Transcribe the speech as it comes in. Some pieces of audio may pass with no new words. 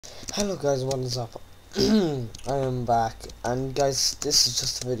Hello guys, what is up? I am back, and guys, this is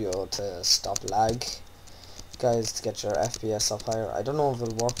just a video to stop lag, guys, to get your FPS up higher. I don't know if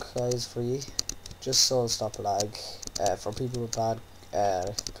it'll work, guys, for you, just so it'll stop lag, for people with bad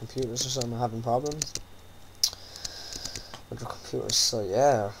computers or something having problems with their computers. So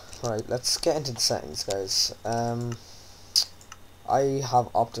yeah, right, let's get into the settings, guys. I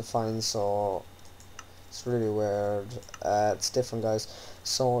have Optifine, so it's really weird. It's different, guys.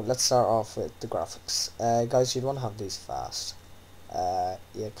 So let's start off with the graphics. Guys, you'd want to have these fast. Yeah,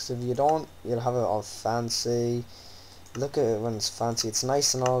 because if you don't, you'll have it all fancy. Look at it when it's fancy. It's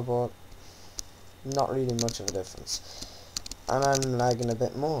nice and all, but not really much of a difference. And I'm lagging a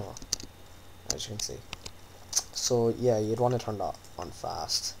bit more, as you can see. So yeah, you'd want to turn that on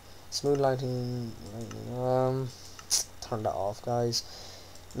fast. Smooth lighting, turn that off, guys.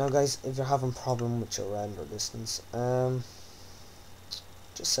 Now guys, if you're having problem with your render distance,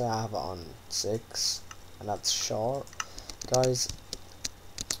 just say I have it on 6 and that's short. Guys,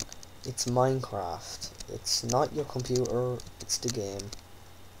 it's Minecraft, it's not your computer, it's the game.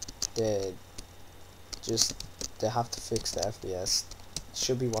 They have to fix the FPS. It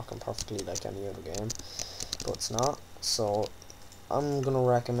should be working perfectly like any other game, but it's not. So I'm gonna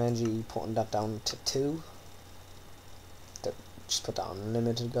recommend you putting that down to 2. Just put that on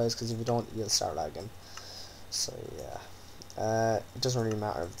unlimited, guys, because if you don't, you'll start lagging. So yeah, it doesn't really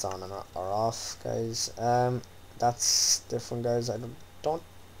matter if it's on or off, guys. That's different, guys. I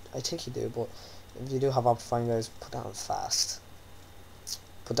think you do, but if you do have Optifine, guys, put that on fast.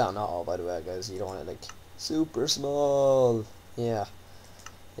 Put that on auto, by the way, guys. You don't want it like super small. Yeah,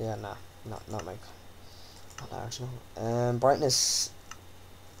 nah, not like not large, no. Brightness,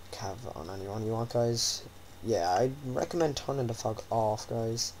 have it on anyone you want, guys. Yeah, I'd recommend turning the fog off,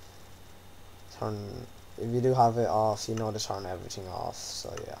 guys. If you do have it off, you know to turn everything off.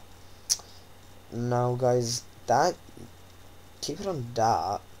 So yeah. Now, guys, keep it on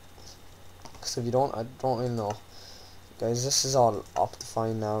that, because if you don't, I don't really know, guys. This is all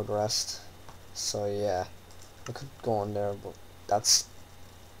Optifine now, the rest. So yeah, I could go on there, but that's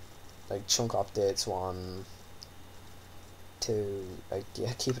like chunk updates 1, 2, like,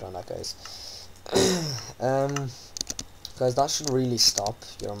 yeah, keep it on that, guys. Guys, that should really stop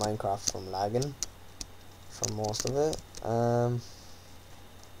your Minecraft from lagging for most of it. And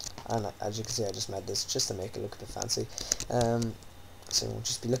as you can see, I just made this just to make it look a bit fancy. So we'll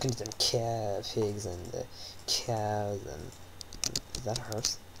just be looking at them pigs and the cows, and is that a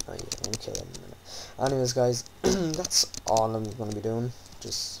horse? Oh yeah, I'm gonna kill them in a minute. Anyways, guys, that's all I'm gonna be doing.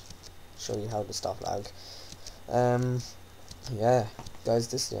 Just show you how to stop lag. Yeah, guys,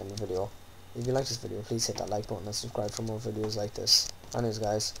 this is the end of the video. If you like this video, please hit that like button and subscribe for more videos like this. Anyways,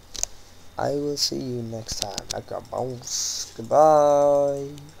 guys, I will see you next time. Like a bounce. Goodbye.